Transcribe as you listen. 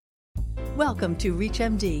Welcome to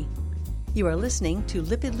ReachMD. You are listening to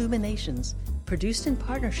Lipid Luminations, produced in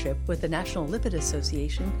partnership with the National Lipid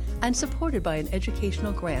Association and supported by an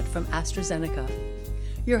educational grant from AstraZeneca.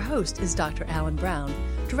 Your host is Dr. Alan Brown,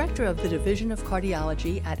 Director of the Division of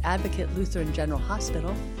Cardiology at Advocate Lutheran General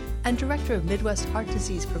Hospital and Director of Midwest Heart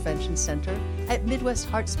Disease Prevention Center at Midwest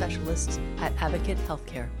Heart Specialists at Advocate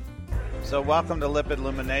Healthcare. So welcome to Lipid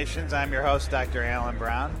Luminations. I'm your host, Dr. Alan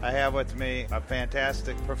Brown. I have with me a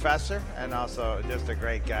fantastic professor and also just a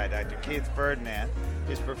great guy, Dr. Keith Ferdinand.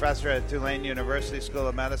 He's professor at Tulane University School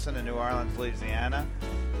of Medicine in New Orleans, Louisiana.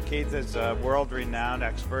 Keith is a world-renowned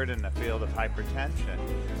expert in the field of hypertension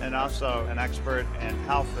and also an expert in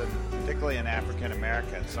health, and particularly in African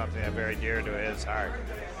Americans, something that's very dear to his heart.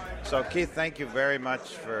 So Keith, thank you very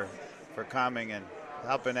much for coming and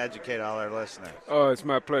helping educate all our listeners. Oh, it's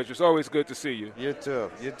my pleasure. It's always good to see you. You too.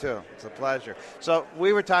 It's a pleasure. So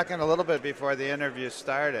we were talking a little bit before the interview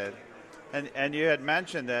started, and you had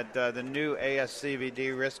mentioned that the new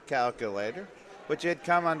ASCVD risk calculator, which had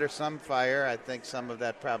come under some fire. I think some of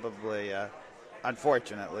that probably,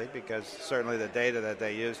 unfortunately, because certainly the data that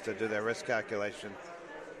they use to do their risk calculation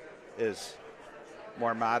is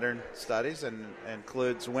more modern studies and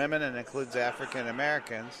includes women and includes African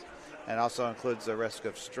Americans, and also includes the risk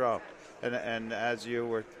of stroke. And as you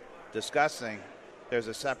were discussing, there's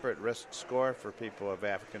a separate risk score for people of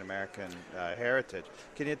African American heritage.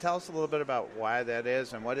 Can you tell us a little bit about why that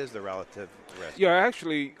is and what is the relative risk? Yeah,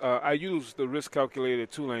 actually, I use the risk calculator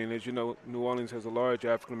at Tulane. As you know, New Orleans has a large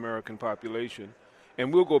African American population.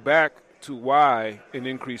 And we'll go back to why an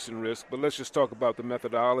increase in risk, but let's just talk about the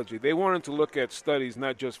methodology. They wanted to look at studies,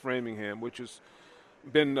 not just Framingham, which has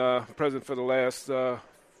been present for the last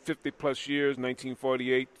 50-plus years,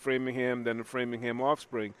 1948, Framingham, then the Framingham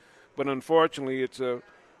offspring. But unfortunately, it's a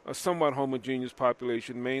somewhat homogeneous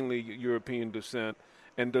population, mainly European descent,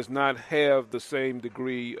 and does not have the same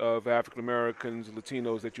degree of African Americans,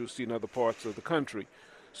 Latinos that you'll see in other parts of the country.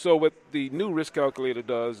 So what the new risk calculator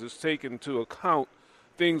does is take into account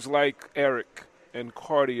things like ERIC and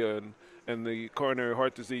CARDIA and the coronary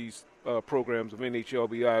heart disease programs of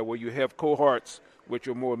NHLBI, where you have cohorts which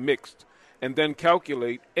are more mixed, and then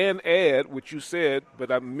calculate and add, which you said,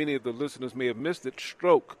 but many of the listeners may have missed it,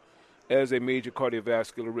 stroke as a major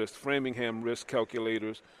cardiovascular risk. Framingham risk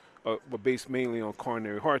calculators were based mainly on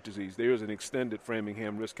coronary heart disease. There is an extended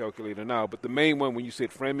Framingham risk calculator now, but the main one, when you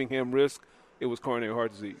said Framingham risk, it was coronary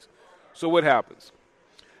heart disease. So what happens?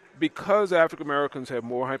 Because African Americans have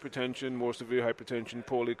more hypertension, more severe hypertension,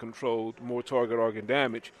 poorly controlled, more target organ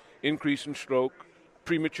damage, increase in stroke,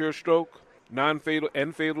 premature stroke, non-fatal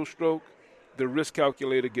and fatal stroke, the risk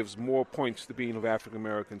calculator gives more points to being of African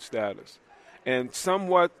American status. And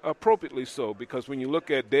somewhat appropriately so, because when you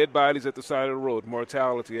look at dead bodies at the side of the road,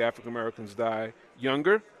 mortality, African Americans die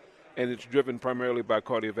younger, and it's driven primarily by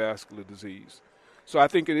cardiovascular disease. So I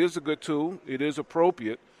think it is a good tool. It is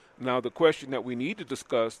appropriate. Now, the question that we need to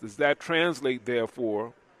discuss, does that translate,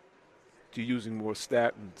 therefore, to using more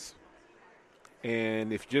statins?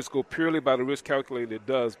 And if you just go purely by the risk calculator, it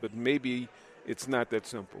does, but maybe it's not that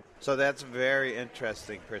simple. So that's a very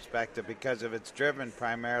interesting perspective, because if it's driven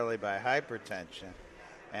primarily by hypertension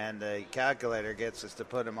and the calculator gets us to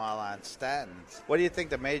put them all on statins, what do you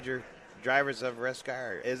think the major drivers of risk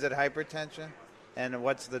are? Is it hypertension? And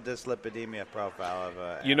what's the dyslipidemia profile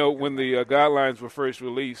of You know, when the guidelines were first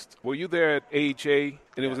released, were you there at AHA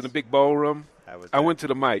and it was in a big ballroom? I went to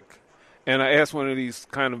the mic. And I asked one of these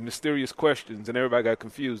kind of mysterious questions, and everybody got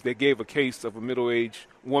confused. They gave a case of a middle-aged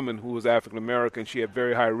woman who was African-American. She had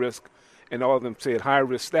very high risk, and all of them said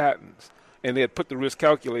high-risk statins. And they had put the risk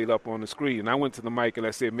calculator up on the screen. And I went to the mic, and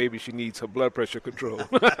I said, maybe she needs her blood pressure control.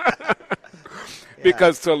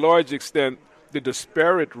 Because to a large extent, the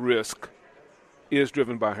disparate risk is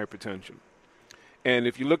driven by hypertension. And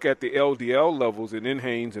if you look at the LDL levels in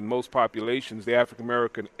NHANES in most populations, the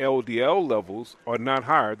African-American LDL levels are not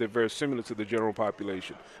higher. They're very similar to the general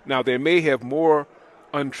population. Now, they may have more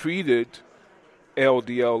untreated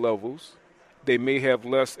LDL levels. They may have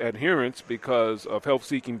less adherence because of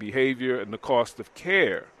health-seeking behavior and the cost of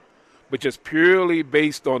care. But just purely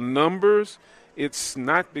based on numbers, it's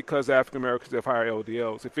not because African-Americans have higher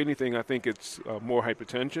LDLs. If anything, I think it's more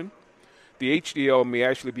hypertension. The HDL may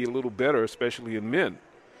actually be a little better, especially in men.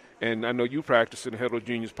 And I know you practice in a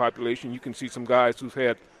heterogeneous population. You can see some guys who've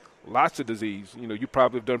had lots of disease. You know, you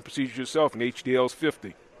probably have done procedures yourself, and HDL's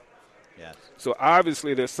 50. Yes. So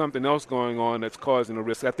obviously there's something else going on that's causing a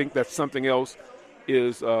risk. I think that something else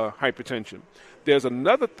is hypertension. There's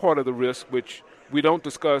another part of the risk which we don't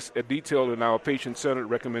discuss in detail in our patient-centered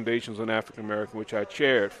recommendations on African American, which I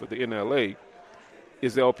chaired for the NLA,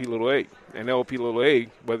 is LP little a. And LP little a,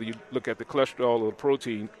 whether you look at the cholesterol or the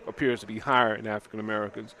protein, appears to be higher in African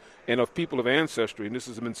Americans and of people of ancestry, and this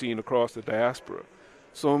has been seen across the diaspora.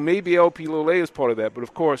 So maybe LP little a is part of that, but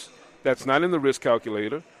of course that's not in the risk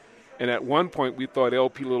calculator. And at one point we thought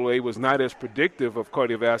LP little a was not as predictive of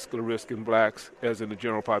cardiovascular risk in blacks as in the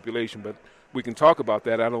general population, but we can talk about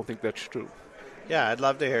that. I don't think that's true. Yeah, I'd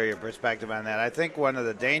love to hear your perspective on that. I think one of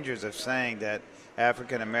the dangers of saying that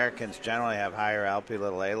African Americans generally have higher LP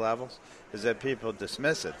little a levels is that people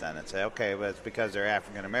dismiss it then and say, okay, well, it's because they're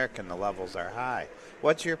African American, the levels are high.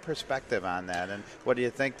 What's your perspective on that, and what do you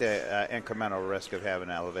think the incremental risk of having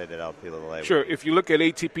elevated LP little a? Sure. If you look at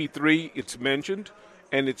ATP3, it's mentioned,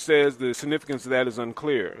 and it says the significance of that is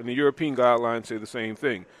unclear. And the European guidelines say the same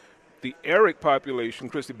thing. The ERIC population,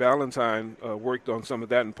 Christy Ballantyne worked on some of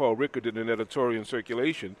that, and Paul Ricker did an editorial in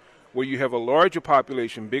Circulation, where you have a larger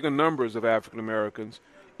population, bigger numbers of African Americans.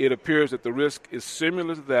 It appears that the risk is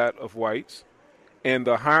similar to that of whites, and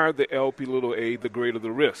the higher the LP little a, the greater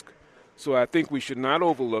the risk. So I think we should not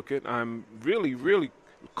overlook it. I'm really, really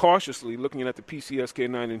cautiously looking at the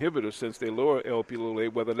PCSK9 inhibitors, since they lower LP little a,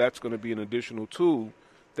 whether that's going to be an additional tool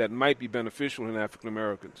that might be beneficial in African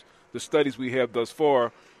Americans. The studies we have thus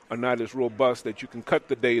far are not as robust that you can cut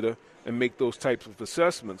the data and make those types of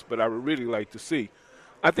assessments, but I would really like to see.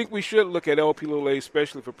 I think we should look at LP little a,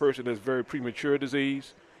 especially for a person that's very premature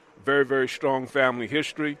disease, very, very strong family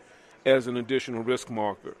history, as an additional risk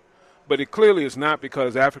marker. But it clearly is not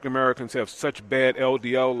because African Americans have such bad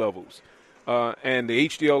LDL levels. And the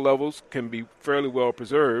HDL levels can be fairly well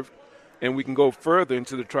preserved, and we can go further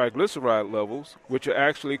into the triglyceride levels, which are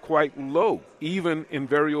actually quite low, even in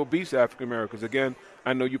very obese African Americans. Again,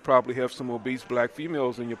 I know you probably have some obese black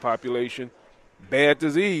females in your population, bad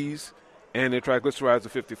disease, and their triglycerides are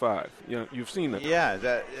 55. You know, you've seen that.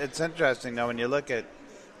 Yeah, it's interesting, though, when you look at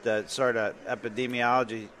the sort of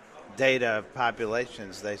epidemiology data of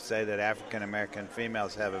populations, they say that African American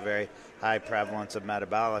females have a very high prevalence of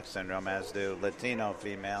metabolic syndrome, as do Latino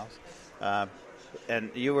females.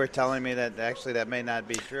 And you were telling me that actually that may not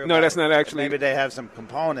be true. No, that's not actually. Maybe they have some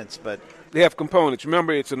components, but they have components.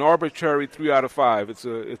 Remember, it's an arbitrary 3 out of 5.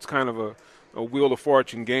 It's kind of a Wheel of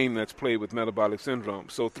Fortune game that's played with metabolic syndrome.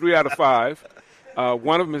 So 3 out of 5.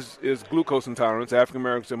 One of them is glucose intolerance. African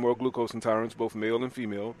Americans have more glucose intolerance, both male and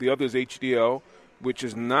female. The other is HDL, which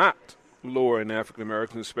is not lower in African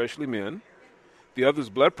Americans, especially men. The other is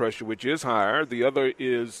blood pressure, which is higher. The other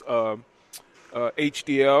is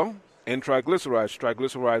HDL and triglycerides.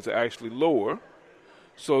 Triglycerides are actually lower.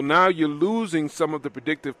 So now you're losing some of the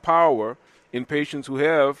predictive power in patients who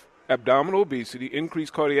have abdominal obesity,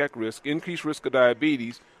 increased cardiac risk, increased risk of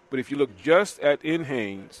diabetes. But if you look just at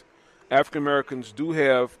NHANES, African Americans do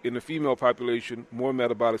have, in the female population, more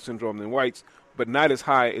metabolic syndrome than whites, but not as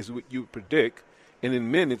high as what you would predict. And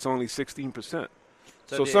in men, it's only 16%.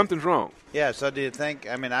 So something's wrong. Yeah, so do you think,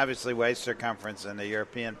 I mean, obviously waist circumference in the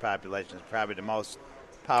European population is probably the most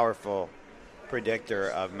powerful predictor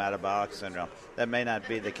of metabolic syndrome. That may not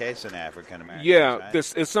be the case in African Americans. Yeah, right?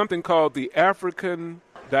 This is something called the African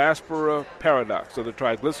diaspora paradox, or the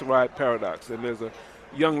triglyceride paradox. And there's a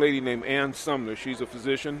young lady named Ann Sumner. She's a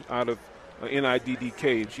physician out of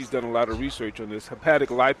NIDDK, and she's done a lot of research on this. Hepatic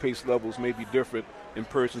lipase levels may be different in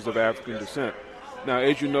persons of African descent. Now,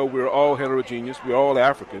 as you know, we're all heterogeneous. We're all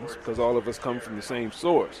Africans because all of us come from the same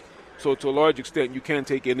source. So to a large extent, you can't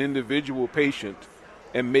take an individual patient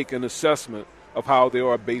and make an assessment of how they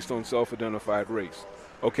are based on self-identified race.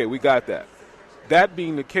 Okay, we got that. That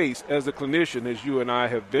being the case, as a clinician, as you and I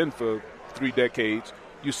have been for 3 decades,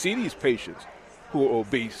 you see these patients who are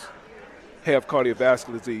obese, have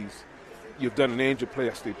cardiovascular disease. You've done an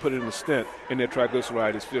angioplasty, put in a stent, and their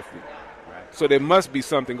triglyceride is 50. So there must be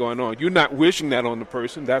something going on. You're not wishing that on the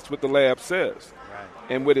person. That's what the lab says. Right.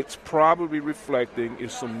 And what it's probably reflecting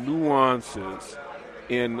is some nuances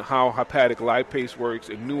in how hepatic lipase works,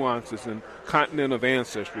 and nuances in continent of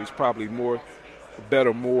ancestry. It's probably more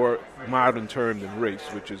modern term than race,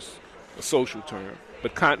 which is a social term.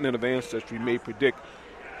 But continent of ancestry may predict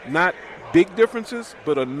not big differences,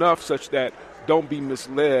 but enough such that don't be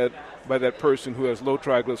misled by that person who has low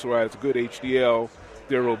triglycerides, good HDL,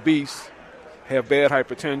 they're obese, have bad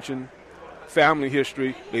hypertension, family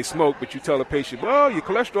history, they smoke, but you tell a patient, well, your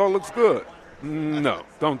cholesterol looks good. No,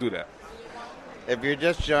 don't do that. If you're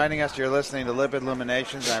just joining us, you're listening to Lipid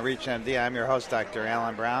Illuminations on ReachMD. I'm your host, Dr.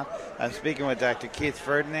 Alan Brown. I'm speaking with Dr. Keith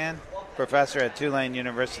Ferdinand, professor at Tulane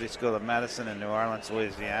University School of Medicine in New Orleans,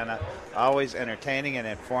 Louisiana. Always entertaining and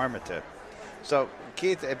informative. So,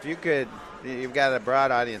 Keith, if you could, you've got a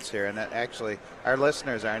broad audience here, and actually our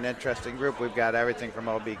listeners are an interesting group. We've got everything from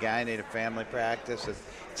OB-GYN to family practice.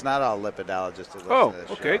 It's not all lipidologists who listen to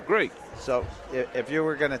this okay, show. Great. So if you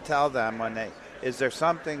were going to tell them is there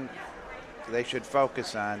something they should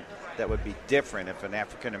focus on that would be different if an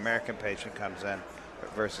African-American patient comes in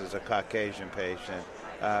versus a Caucasian patient,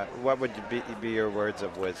 what would be your words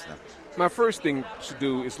of wisdom? My first thing to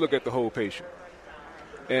do is look at the whole patient.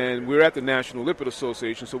 And we're at the National Lipid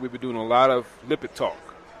Association, so we've been doing a lot of lipid talk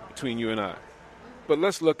between you and I. But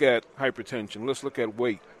let's look at hypertension. Let's look at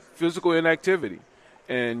weight, physical inactivity.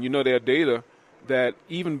 And there are data that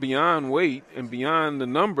even beyond weight and beyond the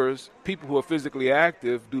numbers, people who are physically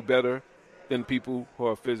active do better than people who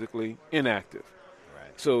are physically inactive.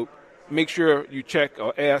 Right. So make sure you check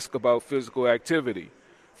or ask about physical activity.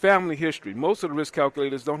 Family history. Most of the risk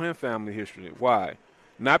calculators don't have family history. Why?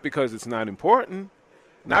 Not because it's not important,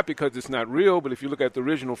 not because it's not real, but if you look at the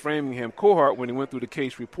original Framingham cohort, when they went through the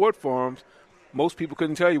case report forms, most people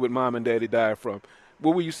couldn't tell you what mom and daddy died from.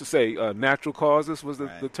 What we used to say, natural causes was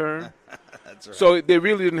the term. That's right. So they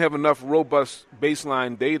really didn't have enough robust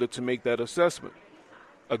baseline data to make that assessment.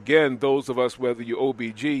 Again, those of us, whether you're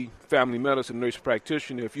OBG, family medicine, nurse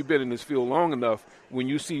practitioner, if you've been in this field long enough, when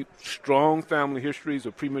you see strong family histories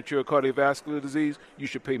of premature cardiovascular disease, you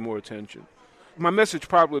should pay more attention. My message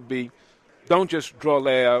probably would be, don't just draw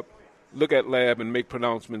lab, look at lab, and make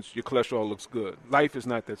pronouncements, your cholesterol looks good. Life is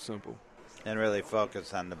not that simple. And really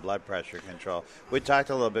focus on the blood pressure control. We talked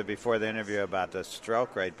a little bit before the interview about the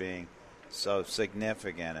stroke rate being so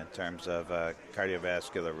significant in terms of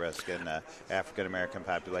cardiovascular risk in the African-American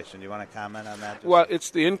population. Do you want to comment on that? Well, it's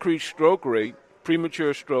the increased stroke rate,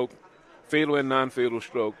 premature stroke, fatal and non-fatal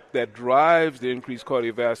stroke, that drives the increased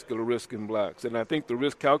cardiovascular risk in blacks. And I think the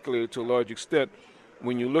risk calculator, to a large extent,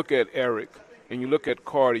 when you look at ERIC and you look at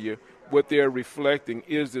Cardia, what they're reflecting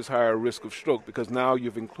is this higher risk of stroke, because now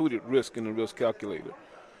you've included risk in the risk calculator.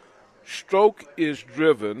 Stroke is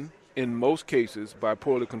driven, in most cases, by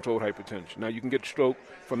poorly controlled hypertension. Now, you can get stroke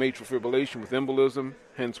from atrial fibrillation with embolism,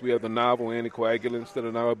 hence we have the novel anticoagulants that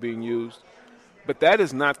are now being used. But that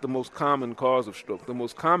is not the most common cause of stroke. The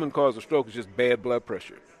most common cause of stroke is just bad blood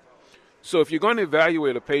pressure. So if you're going to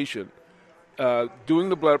evaluate a patient, doing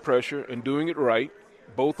the blood pressure and doing it right,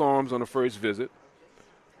 both arms on the first visit,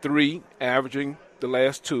 3, averaging the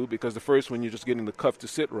last 2, because the first one you're just getting the cuff to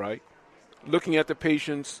sit right, looking at the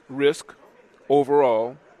patient's risk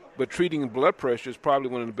overall, but treating blood pressure is probably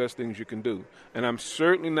one of the best things you can do. And I'm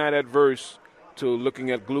certainly not adverse to looking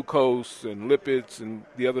at glucose and lipids and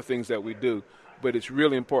the other things that we do, but it's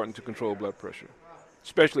really important to control blood pressure,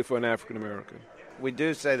 especially for an African American. We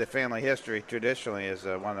do say that family history traditionally is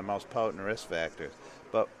one of the most potent risk factors,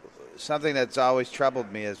 but something that's always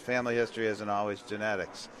troubled me is family history isn't always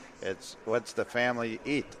genetics. It's what's the family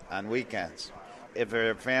eat on weekends. If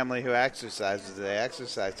they're a family who exercises, they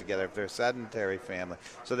exercise together. If they're a sedentary family.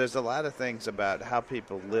 So there's a lot of things about how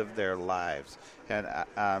people live their lives. And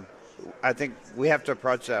I think we have to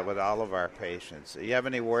approach that with all of our patients. Do you have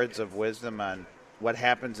any words of wisdom on what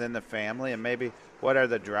happens in the family, and maybe what are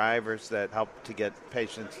the drivers that help to get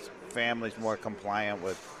patients' families more compliant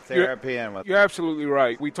with therapy? You're absolutely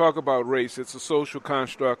right. We talk about race. It's a social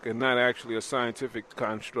construct and not actually a scientific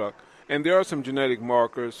construct. And there are some genetic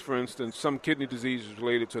markers. For instance, some kidney disease is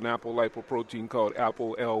related to an apolipoprotein called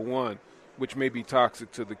ApoL1, which may be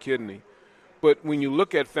toxic to the kidney. But when you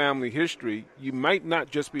look at family history, you might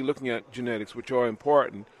not just be looking at genetics, which are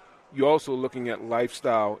important. You're also looking at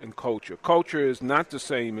lifestyle and culture. Culture is not the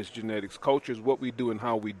same as genetics. Culture is what we do and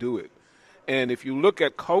how we do it. And if you look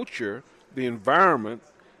at culture, the environment,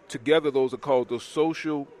 together those are called the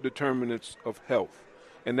social determinants of health.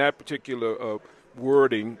 And that particular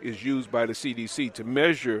wording is used by the CDC to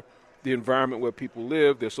measure the environment where people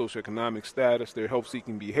live, their socioeconomic status, their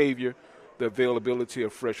health-seeking behavior, the availability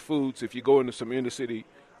of fresh foods. If you go into some inner-city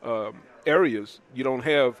areas, you don't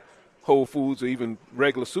have Whole Foods or even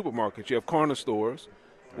regular supermarkets. You have corner stores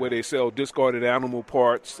where they sell discarded animal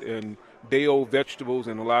parts and day-old vegetables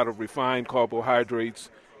and a lot of refined carbohydrates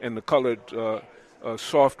and the colored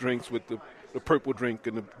soft drinks with the purple drink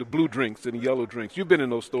and the blue drinks and the yellow drinks. You've been in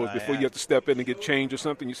those stores before. You have to step in and get change or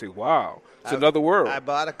something. You say, wow, it's another world. I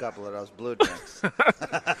bought a couple of those blue drinks.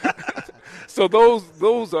 So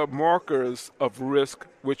those are markers of risk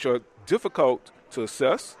which are difficult to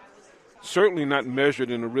assess, certainly not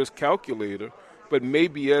measured in a risk calculator, but may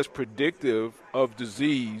be as predictive of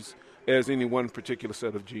disease as any one particular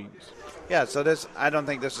set of genes. Yeah, so I don't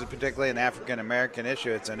think this is particularly an African-American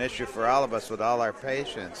issue. It's an issue for all of us with all our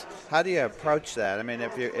patients. How do you approach that? I mean,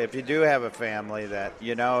 if you do have a family that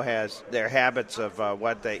has their habits of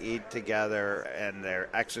what they eat together and their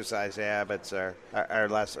exercise habits are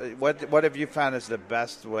less, what have you found is the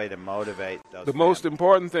best way to motivate those The families? most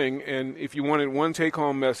important thing, and if you wanted one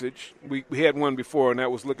take-home message, we had one before, and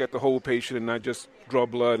that was look at the whole patient and not just draw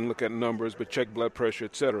blood and look at numbers, but check blood pressure,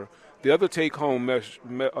 etc. The other take-home message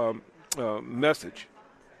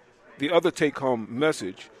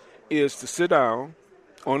is to sit down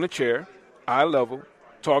on a chair, eye level,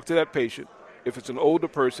 talk to that patient. If it's an older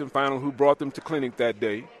person, find out who brought them to clinic that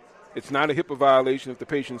day. It's not a HIPAA violation if the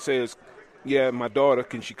patient says, yeah, my daughter,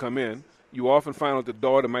 can she come in? You often find out the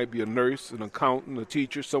daughter might be a nurse, an accountant, a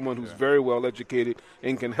teacher, someone who's very well educated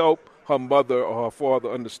and can help her mother or her father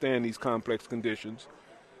understand these complex conditions.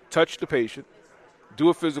 Touch the patient. Do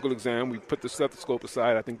a physical exam. We put the stethoscope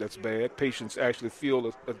aside. I think that's bad. Patients actually feel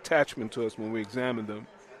an attachment to us when we examine them.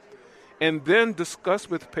 And then discuss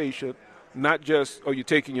with the patient, not just, are you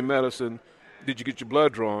taking your medicine, did you get your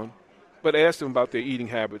blood drawn, but ask them about their eating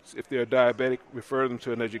habits. If they're diabetic, refer them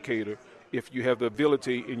to an educator. If you have the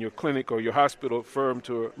ability in your clinic or your hospital, refer them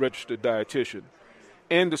to a registered dietitian.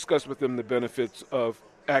 And discuss with them the benefits of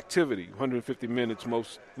activity. 150 minutes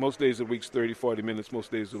most days of the week, 30, 40 minutes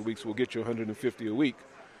most days of the week, will get you 150 a week.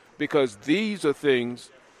 Because these are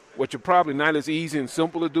things, what you're probably not as easy and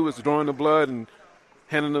simple to do is drawing the blood and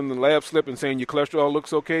handing them the lab slip and saying your cholesterol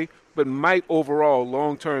looks okay, but might overall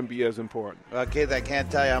long-term be as important. Well, Keith, I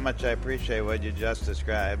can't tell you how much I appreciate what you just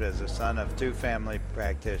described. As a son of two family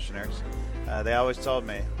practitioners, they always told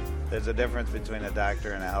me there's a difference between a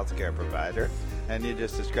doctor and a healthcare provider, and you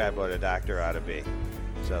just described what a doctor ought to be.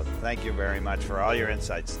 So thank you very much for all your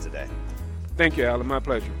insights today. Thank you, Alan. My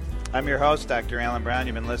pleasure. I'm your host, Dr. Alan Brown.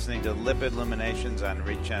 You've been listening to Lipid Luminations on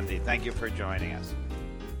ReachMD. Thank you for joining us.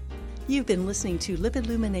 You've been listening to Lipid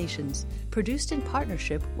Luminations, produced in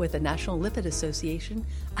partnership with the National Lipid Association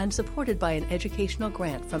and supported by an educational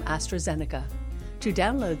grant from AstraZeneca. To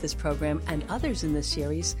download this program and others in this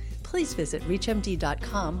series, please visit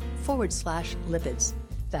reachmd.com/lipids.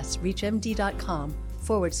 That's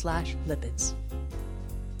reachmd.com/lipids.